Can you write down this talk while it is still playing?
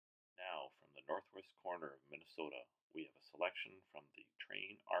northwest corner of Minnesota, we have a selection from the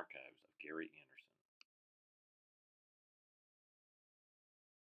train archives of Gary Anderson.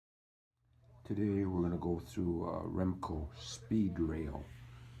 Today we're going to go through REMCO Speedrail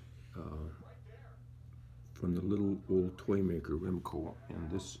from the little old toy maker REMCO, and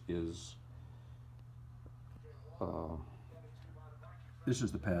this is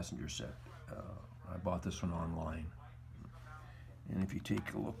the passenger set. I bought this one online, and if you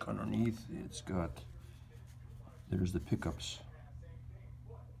take a look underneath, there's the pickups,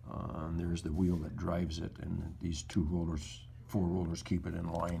 and there's the wheel that drives it, and these four rollers keep it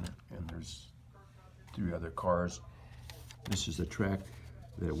in line, and there's 3 other cars. This is the track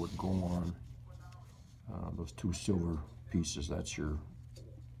that would go on those 2 silver pieces. That's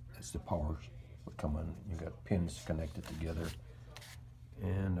the power would come in. You got pins connected together,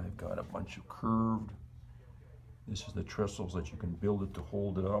 and I've got a bunch of curved. This is the trestles that you can build it to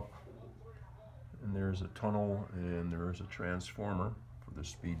hold it up, and there's a tunnel, and there's a transformer for the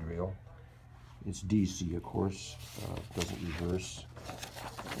Speedrail. It's DC, of course, doesn't reverse,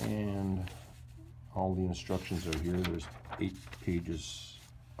 and all the instructions are here. There's 8 pages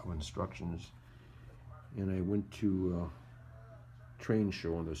of instructions, and I went to a train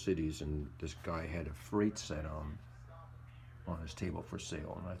show in the cities, and this guy had a freight set on his table for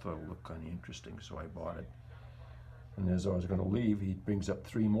sale, and I thought it looked kind of interesting, so I bought it. And as I was going to leave, he brings up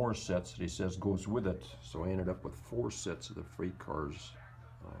 3 more sets that he says goes with it, so I ended up with 4 sets of the freight cars.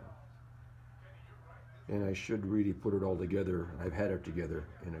 And I should really put it all together. I've had it together,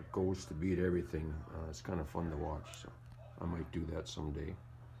 and it goes to beat everything. It's kind of fun to watch, so I might do that someday.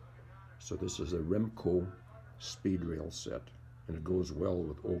 So this is a REMCO Speedrail set, and it goes well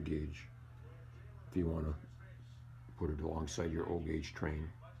with O-gauge if you want to put it alongside your O-gauge train.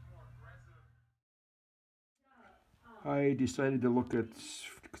 I decided to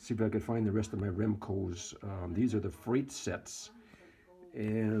see if I could find the rest of my REMCOs. These are the freight sets,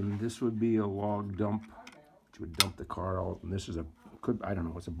 and this would be a log dump, which would dump the car out. And this is I don't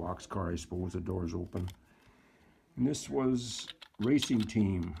know, it's a box car, I suppose. The door's open. And this was racing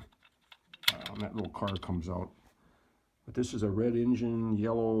team. That little car comes out. But this is a red engine,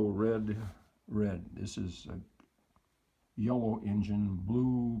 yellow, red, red. This is a yellow engine,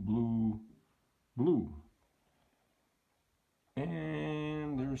 blue, blue, blue.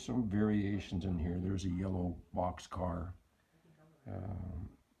 And there's some variations in here. There's a yellow box car.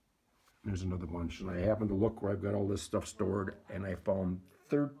 There's another bunch, and I happened to look where I've got all this stuff stored, and I found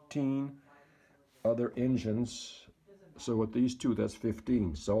 13 other engines. So with these 2, that's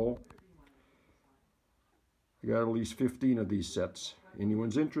 15. So I got at least 15 of these sets.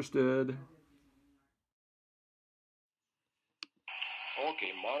 Anyone's interested?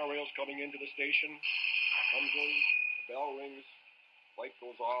 Okay, monorail's coming into the station. Comes in, the bell rings, light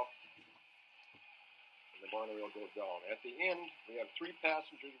goes off, and the monorail goes down. At the end, we have 3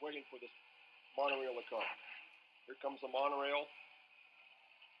 passengers waiting for this monorail to come. Here comes the monorail,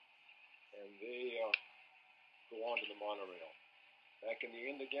 and they go on to the monorail. Back in the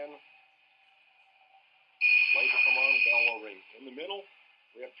end again, light will come on, the bell will ring. In the middle,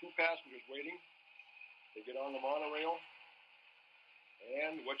 we have 2 passengers waiting. They get on the monorail,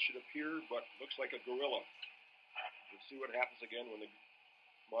 and what should appear but looks like a gorilla. You'll see what happens again when the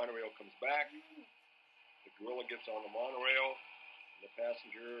monorail comes back. The gorilla gets on the monorail, and the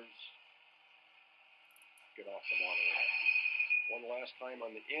passengers get off the monorail. One last time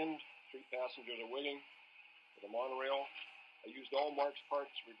on the end, 3 passengers are waiting for the monorail. I used all MARX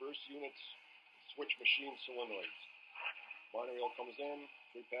parts, reverse units, switch machine solenoids. Monorail comes in,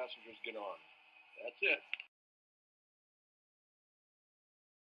 3 passengers get on. That's it.